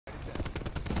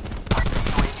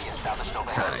established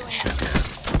overhead. Silent shutdown.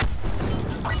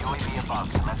 UAV above,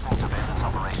 commencing surveillance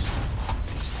operations.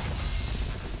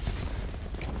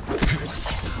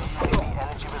 UAV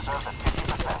energy reserves at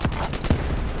 50%.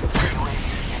 UAV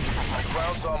 50%. The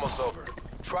round's almost over.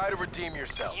 Try to redeem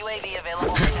yourself. UAV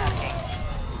available for tasking.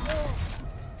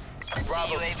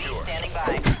 Bravo CUAV secure. standing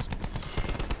by.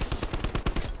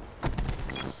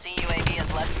 CUAV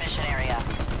has left mission area.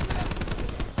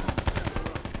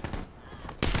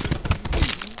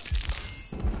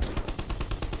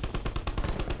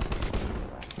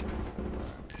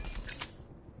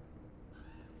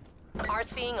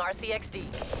 RCing RCXD.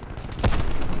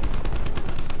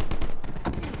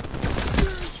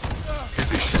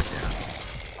 Every shutdown.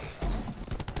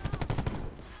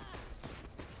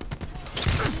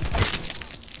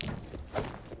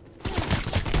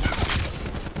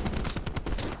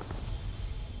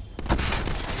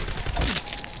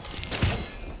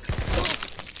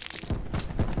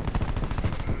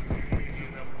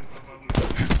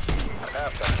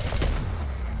 Halftime.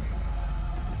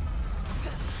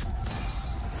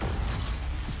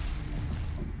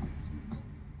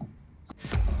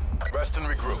 Rest and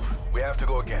regroup. We have to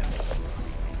go again.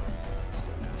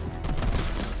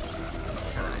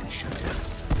 Silent shutdown.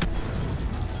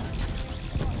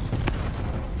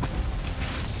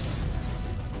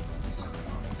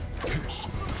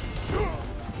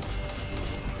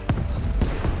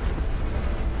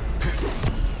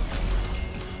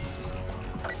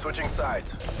 Switching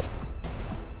sides.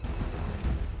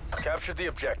 Capture the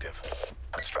objective.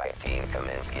 Strike team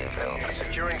commence infill.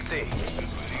 Securing C.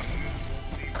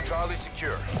 Charlie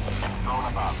secure. Drone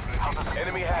above. Help us.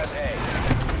 Enemy has A.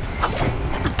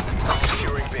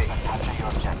 Securing B. Capture your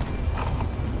objective.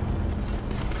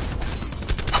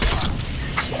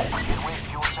 Midway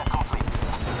fuel check complete.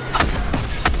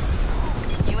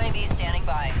 UAV standing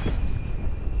by.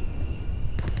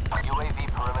 UAV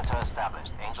perimeter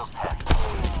established. Angels 10.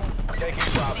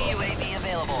 Taking Bravo. CUAV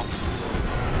available.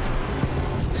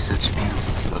 Such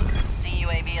beautiful slaughter.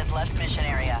 CUAV has left mission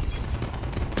area.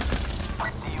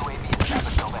 CUAV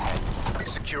established overhead.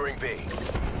 Securing B.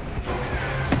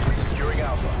 Securing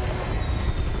Alpha.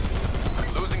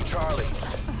 Losing Charlie.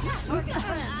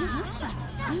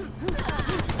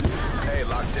 Hey,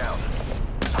 locked down.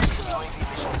 UAV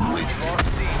mission time. Wasted. Lost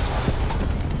C.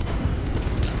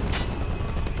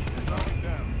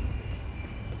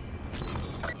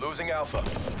 Losing Alpha.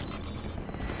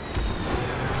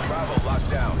 Bravo locked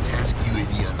down. Task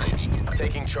UAV on my beacon.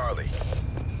 Taking Charlie.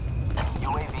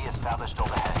 UAV established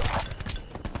overhead.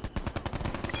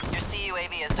 Your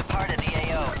CUAV has departed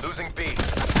the AO. Losing B.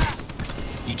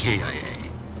 EKIA.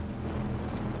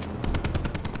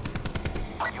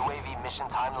 UAV mission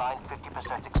timeline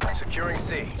 50% expected. Securing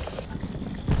C.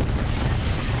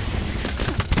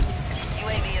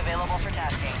 UAV available for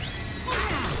tasking.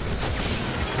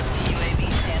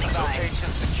 CUAV standing by.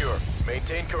 Location secure.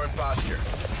 Maintain current posture.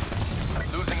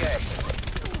 Losing A.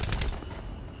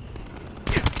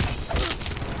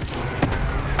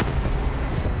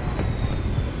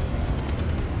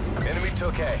 Enemy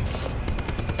took A.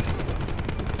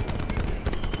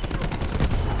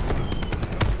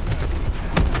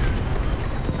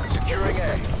 Securing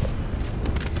A.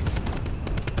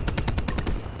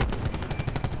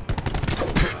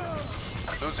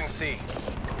 Losing C.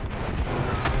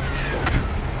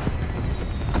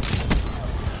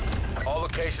 All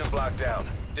locations locked down.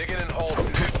 Digging and holding.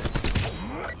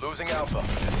 Losing Alpha.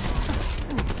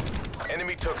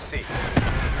 Enemy took C.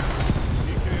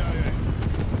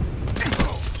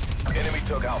 Enemy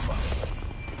took Alpha.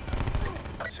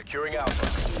 Securing Alpha.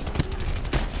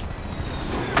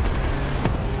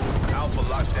 Alpha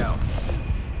locked down.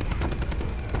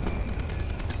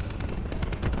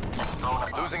 Drone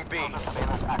above. Losing B. Counter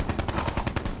surveillance active.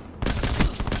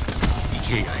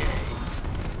 EKIA.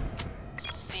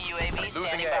 CUAV Losing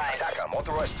standing A. by. TACOM,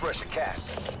 authorized thresher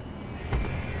cast.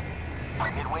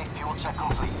 Midway fuel check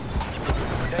complete.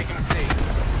 Taking C.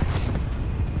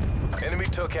 Enemy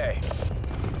took A.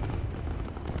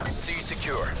 C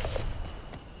secure.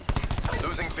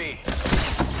 Losing B.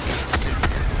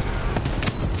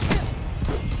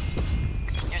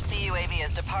 Your CUAV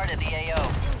has departed the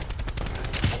AO.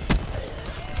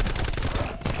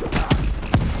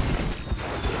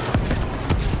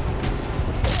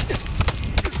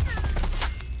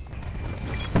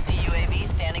 CUAV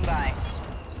standing by.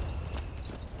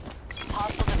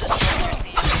 Hostiles have destroyed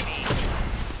your CUAV.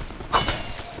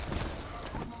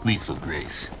 Lethal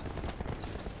grace.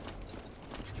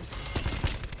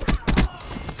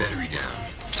 Battery down.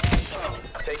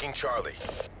 Taking Charlie.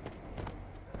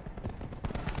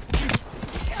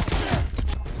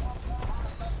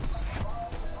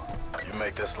 You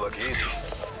make this look easy.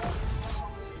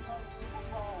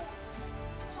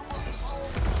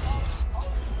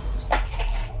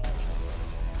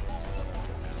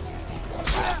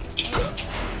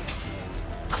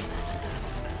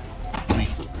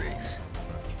 Lethal grace.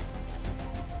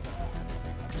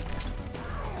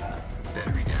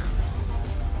 Battery